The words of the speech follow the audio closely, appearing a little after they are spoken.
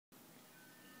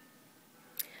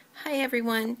Hi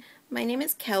everyone, my name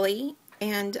is Kelly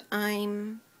and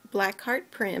I'm Blackheart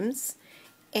Prims,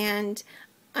 and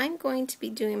I'm going to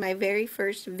be doing my very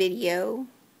first video.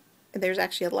 There's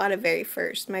actually a lot of very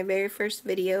first. My very first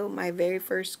video, my very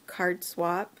first card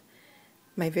swap,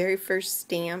 my very first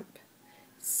stamp,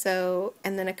 and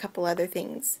then a couple other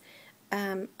things.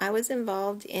 I was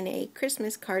involved in a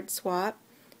Christmas card swap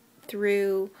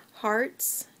through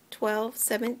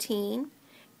Hearts1217,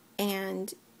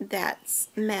 and that's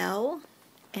Mel.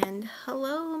 And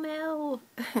hello, Mel.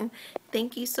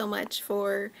 Thank you so much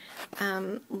for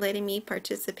letting me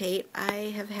participate.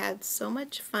 I have had so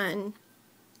much fun.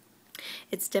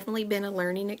 It's definitely been a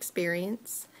learning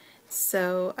experience.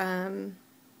 So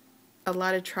a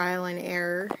lot of trial and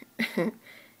error.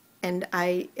 And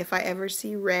if I ever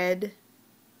see red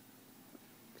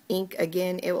ink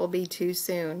again, it will be too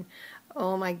soon.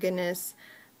 Oh my goodness.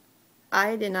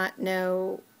 I did not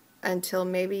know until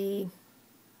maybe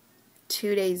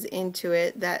 2 days into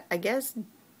it that I guess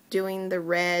doing the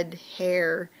red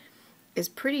hair is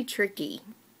pretty tricky.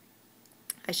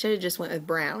 I should have just went with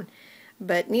brown,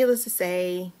 but needless to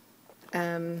say,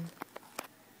 you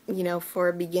know, for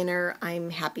a beginner, I'm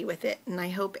happy with it, and I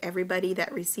hope everybody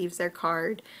that receives their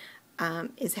card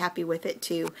is happy with it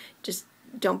too. Just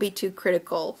don't be too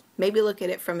critical. Maybe look at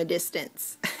it from a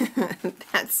distance.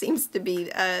 That seems to be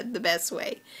the best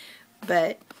way.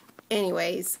 But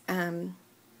anyways,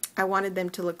 I wanted them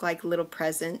to look like little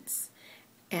presents,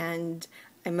 and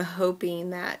I'm hoping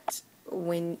that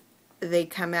when they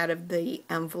come out of the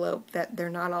envelope that they're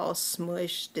not all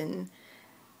smushed and,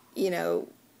 you know,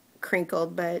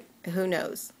 crinkled, but who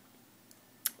knows.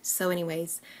 So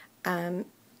anyways,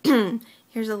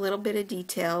 here's a little bit of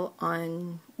detail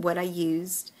on what I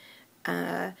used.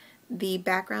 The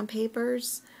background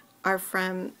papers are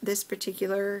from this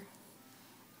particular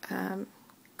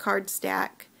card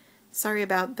stack. Sorry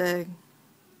about the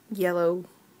yellow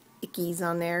ickies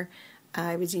on there.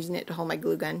 I was using it to hold my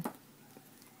glue gun.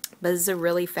 But this is a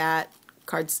really fat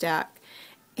card stack.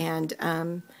 And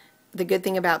the good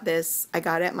thing about this, I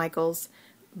got it at Michael's,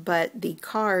 but the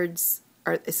cards,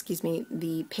 or excuse me,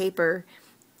 the paper,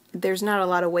 there's not a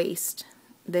lot of waste.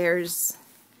 There's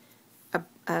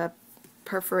a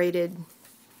perforated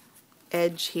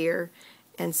edge here,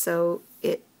 and so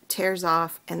it tears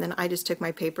off, and then I just took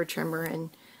my paper trimmer and,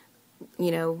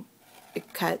 you know,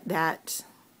 cut that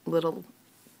little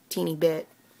teeny bit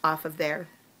off of there.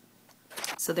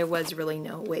 So there was really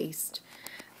no waste.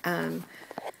 I'm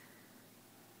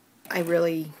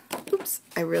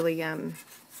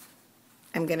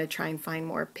going to try and find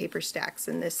more paper stacks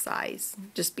in this size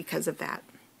just because of that.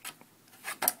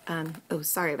 Oh,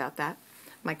 sorry about that.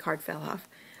 My card fell off.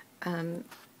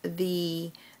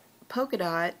 The polka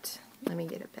dot, let me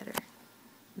get it better.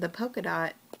 The polka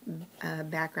dot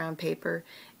background paper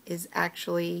is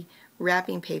actually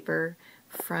wrapping paper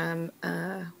from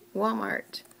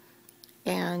Walmart,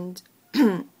 and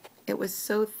it was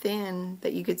so thin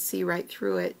that you could see right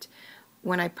through it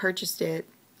when I purchased it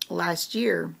last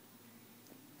year.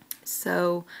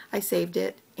 So I saved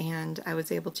it, and I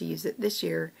was able to use it this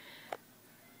year.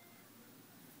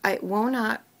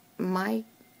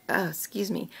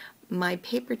 My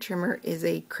paper trimmer is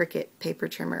a Cricut paper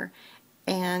trimmer,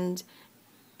 and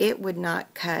it would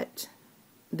not cut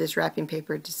this wrapping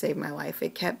paper to save my life.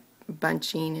 It kept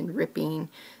bunching and ripping.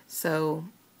 So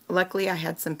luckily I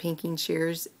had some pinking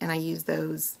shears, and I used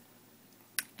those,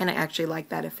 and I actually like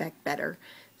that effect better.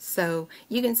 So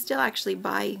you can still actually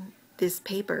buy this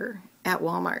paper at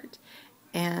Walmart,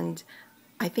 and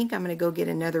I think I'm going to go get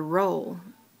another roll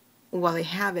while I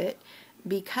have it,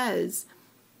 because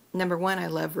number one, I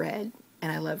love red,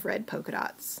 and I love red polka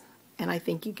dots, and I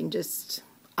think you can just,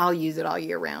 I'll use it all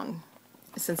year round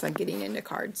since I'm getting into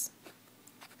cards.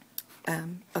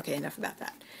 Okay, enough about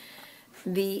that.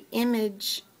 The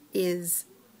image is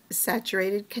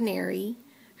Saturated Canary.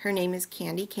 Her name is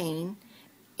Candy Cane,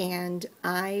 and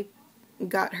I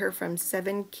got her from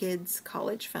 7 Kids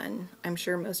College Fund. I'm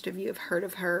sure most of you have heard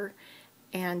of her,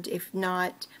 and if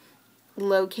not,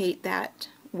 locate that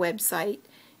website.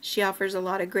 She offers a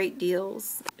lot of great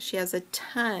deals. She has a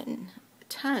ton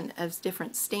of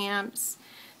different stamps,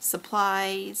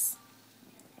 supplies,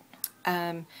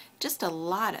 just a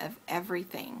lot of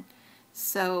everything.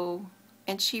 So,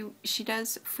 and she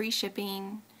does free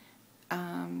shipping.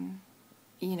 You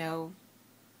know,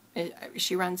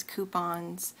 she runs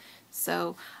coupons.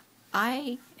 So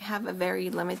I have a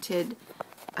very limited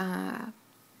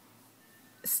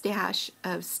stash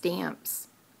of stamps,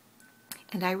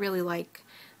 and I really like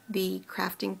the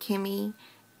Crafting Kimmy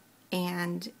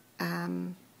and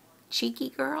Cheeky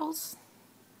Girls,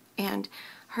 and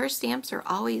her stamps are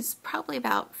always probably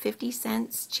about 50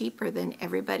 cents cheaper than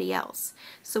everybody else.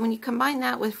 So when you combine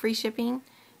that with free shipping,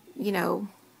 you know,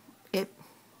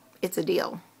 it's a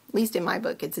deal. At least in my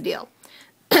book, it's a deal.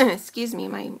 Excuse me,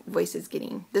 my voice is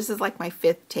getting, this is like my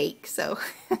 5th take, so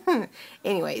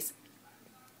anyways.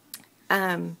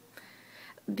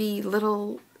 The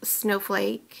little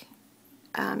snowflake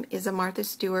is a Martha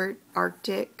Stewart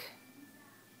Arctic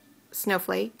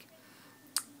snowflake.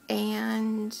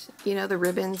 And, you know, the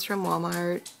ribbons from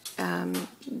Walmart,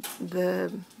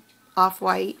 the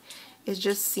off-white is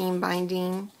just seam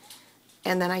binding.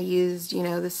 And then I used, you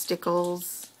know, the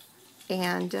stickles,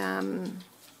 and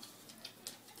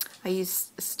I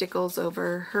used stickles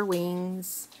over her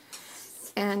wings.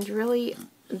 And really,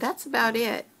 that's about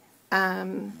it.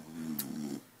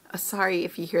 Sorry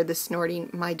if you hear the snorting.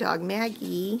 My dog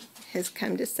Maggie has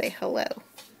come to say hello.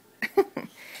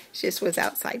 She just was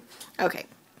outside. Okay.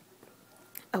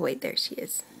 Oh wait, there she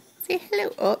is. Say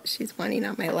hello. Oh, she's wanting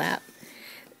on my lap.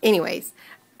 Anyways,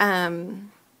 where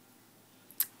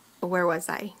was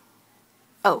I?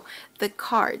 Oh, the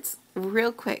cards.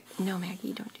 Real quick. No,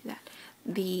 Maggie, don't do that.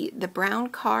 The brown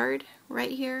card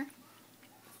right here.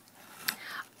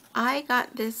 I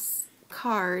got this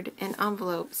card and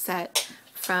envelope set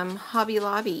from Hobby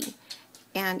Lobby,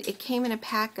 and it came in a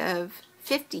pack of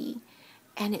 50,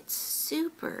 and it's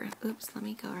super, oops, let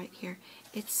me go right here.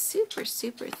 It's super,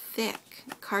 super thick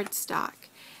cardstock,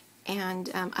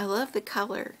 and I love the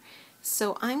color.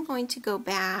 So I'm going to go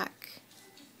back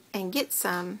and get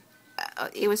some.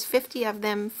 It was 50 of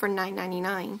them for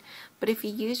 $9.99, but if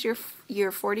you use your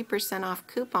 40% off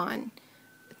coupon,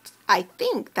 I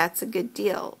think that's a good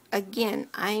deal. Again,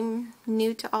 I'm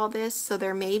new to all this, so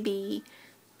there may be,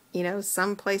 you know,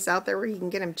 some place out there where you can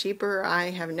get them cheaper.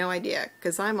 I have no idea,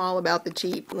 because I'm all about the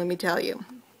cheap, let me tell you.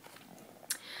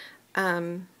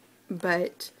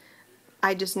 But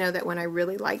I just know that when I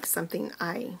really like something,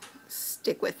 I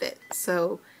stick with it.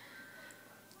 So,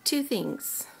 2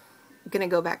 things. I'm going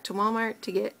to go back to Walmart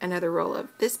to get another roll of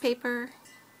this paper,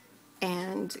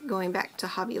 and going back to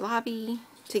Hobby Lobby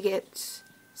to get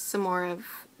some more of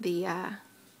the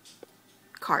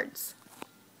cards.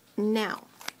 Now,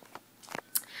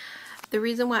 the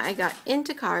reason why I got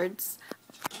into cards,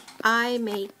 I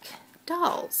make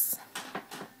dolls.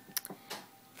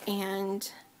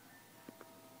 And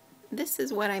this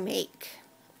is what I make.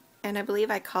 And I believe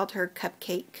I called her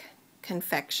Cupcake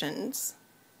Confections.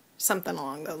 Something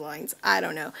along those lines. I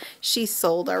don't know. She's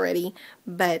sold already,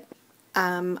 but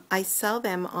I sell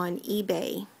them on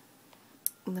eBay.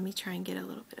 Let me try and get a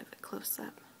little bit of a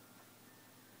close-up.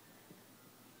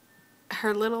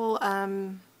 Her little,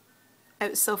 it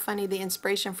was so funny, the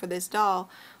inspiration for this doll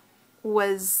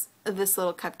was this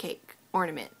little cupcake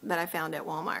ornament that I found at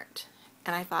Walmart.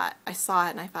 And I thought, I saw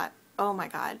it and I thought, oh my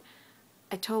God,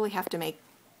 I totally have to make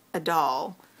a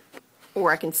doll,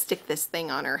 or I can stick this thing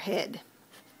on her head.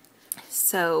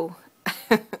 So,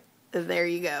 there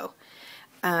you go.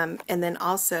 And then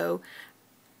also,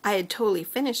 I had totally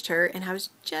finished her, and I was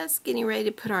just getting ready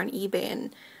to put her on eBay,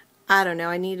 and I don't know,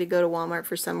 I needed to go to Walmart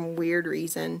for some weird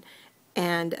reason,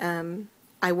 and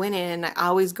I went in. I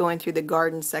always go in through the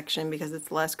garden section because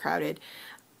it's less crowded,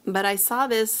 but I saw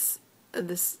this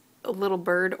little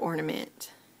bird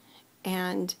ornament,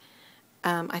 and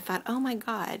I thought, oh my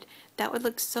God, that would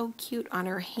look so cute on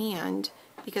her hand,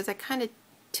 because I kind of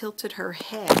tilted her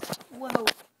head. Whoa.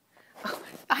 Oh,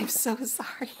 I'm so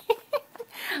sorry.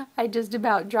 I just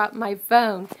about dropped my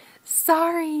phone.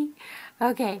 Sorry.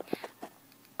 Okay.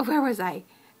 Where was I?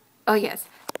 Oh, yes.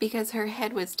 Because her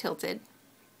head was tilted.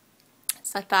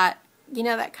 So I thought, you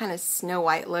know that kind of Snow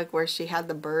White look where she had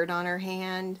the bird on her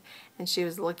hand and she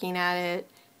was looking at it?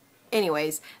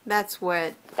 Anyways, that's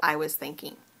what I was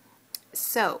thinking.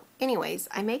 So, anyways,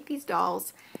 I make these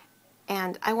dolls,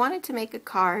 and I wanted to make a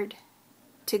card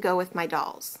to go with my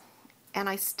dolls. And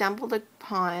I stumbled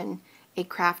upon a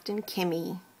Craft and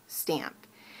Kimmy stamp.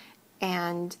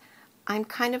 And I'm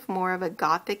kind of more of a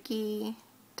gothic-y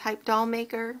type doll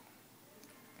maker.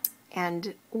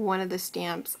 And one of the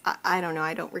stamps, I don't know,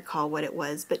 I don't recall what it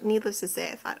was, but needless to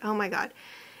say, I thought, oh my God,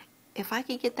 if I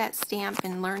could get that stamp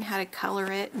and learn how to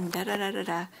color it and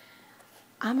da-da-da-da-da,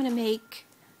 I'm going to make,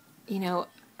 you know,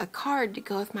 a card to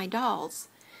go with my dolls.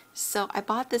 So I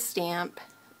bought the stamp.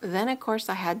 Then, of course,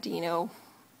 I had to, you know,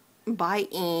 buy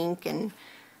ink and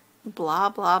blah,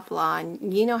 blah, blah.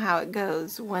 And you know how it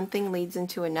goes. One thing leads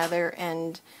into another,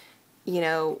 and, you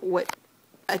know, what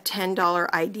a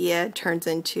 $10 idea turns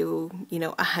into, you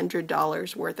know,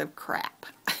 $100 worth of crap.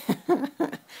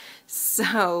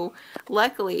 So,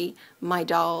 luckily, my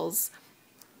dolls,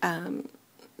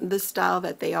 the style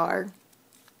that they are,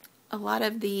 a lot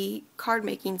of the card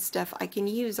making stuff I can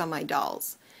use on my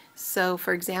dolls. So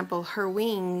for example, her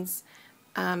wings,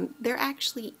 they're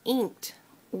actually inked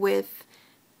with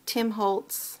Tim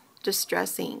Holtz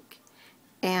Distress ink.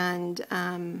 And,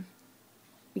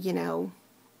 you know,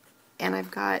 and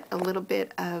I've got a little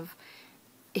bit of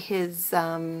his,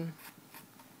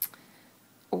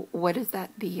 what is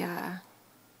that, the,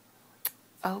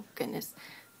 oh goodness,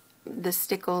 the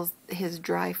Stickles, his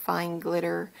dry fine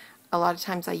glitter. A lot of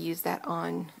times I use that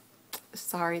on,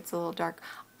 sorry it's a little dark,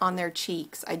 on their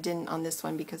cheeks. I didn't on this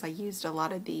one because I used a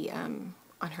lot of the, on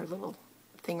her little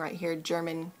thing right here,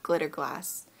 German glitter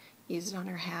glass. Used it on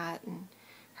her hat and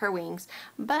her wings.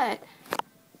 But,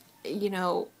 you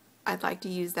know, I'd like to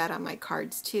use that on my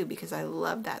cards too because I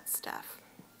love that stuff.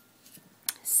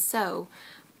 So,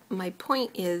 my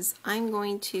point is I'm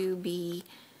going to be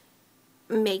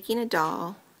making a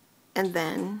doll, and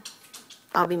then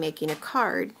I'll be making a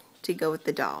card to go with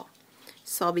the doll.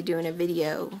 So I'll be doing a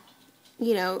video,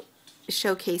 you know,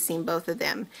 showcasing both of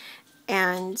them.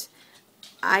 And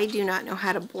I do not know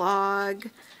how to blog.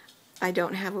 I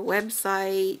don't have a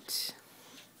website.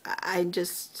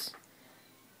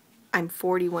 I'm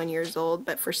 41 years old,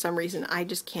 but for some reason I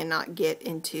just cannot get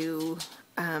into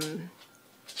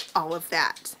all of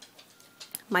that.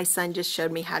 My son just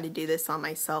showed me how to do this on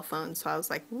my cell phone, so I was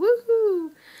like,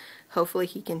 woohoo! Hopefully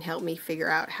he can help me figure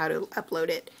out how to upload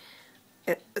it.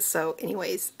 So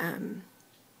anyways,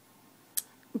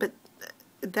 but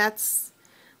that's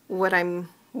what I'm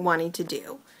wanting to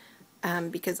do,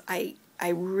 because I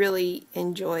really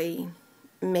enjoy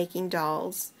making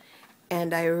dolls,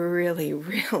 and I really,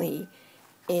 really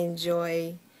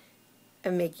enjoy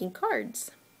making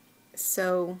cards.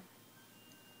 So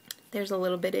there's a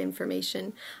little bit of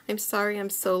information. I'm sorry I'm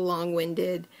so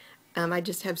long-winded. I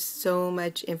just have so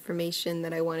much information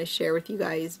that I want to share with you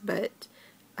guys, but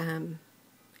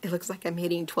it looks like I'm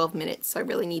hitting 12 minutes, so I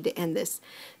really need to end this.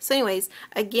 So anyways,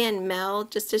 again, Mel,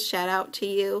 just a shout out to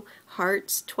you,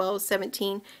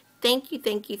 Hearts1217. Thank you,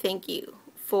 thank you, thank you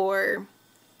for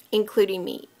including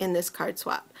me in this card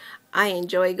swap. I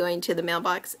enjoy going to the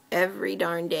mailbox every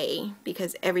darn day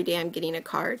because every day I'm getting a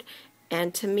card.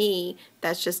 And to me,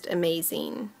 that's just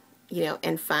amazing, you know,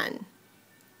 and fun.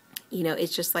 You know,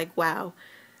 it's just like, wow,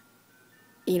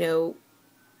 you know,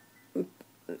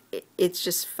 it's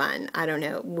just fun. I don't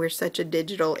know. We're such a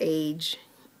digital age.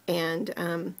 And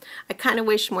I kind of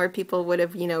wish more people would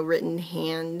have, you know, written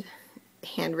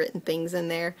handwritten things in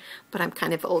there. But I'm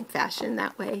kind of old-fashioned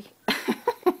that way.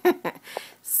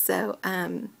 So,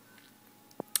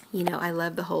 you know, I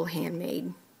love the whole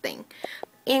handmade thing.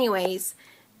 Anyways,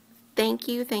 thank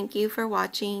you for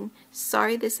watching.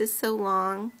 Sorry this is so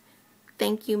long.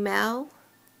 Thank you, Mel.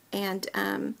 And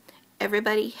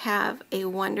everybody have a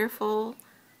wonderful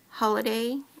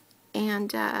holiday,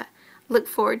 and look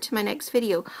forward to my next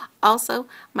video. Also,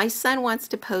 my son wants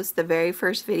to post the very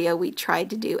first video we tried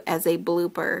to do as a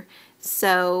blooper.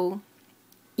 So,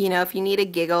 you know, if you need a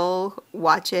giggle,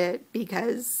 watch it,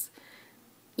 because,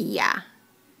 yeah,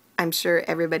 I'm sure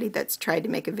everybody that's tried to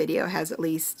make a video has at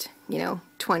least, you know,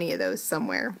 20 of those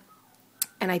somewhere.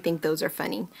 And I think those are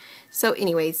funny. So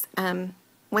anyways,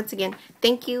 once again,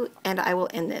 thank you, and I will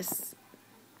end this.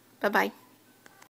 Bye-bye.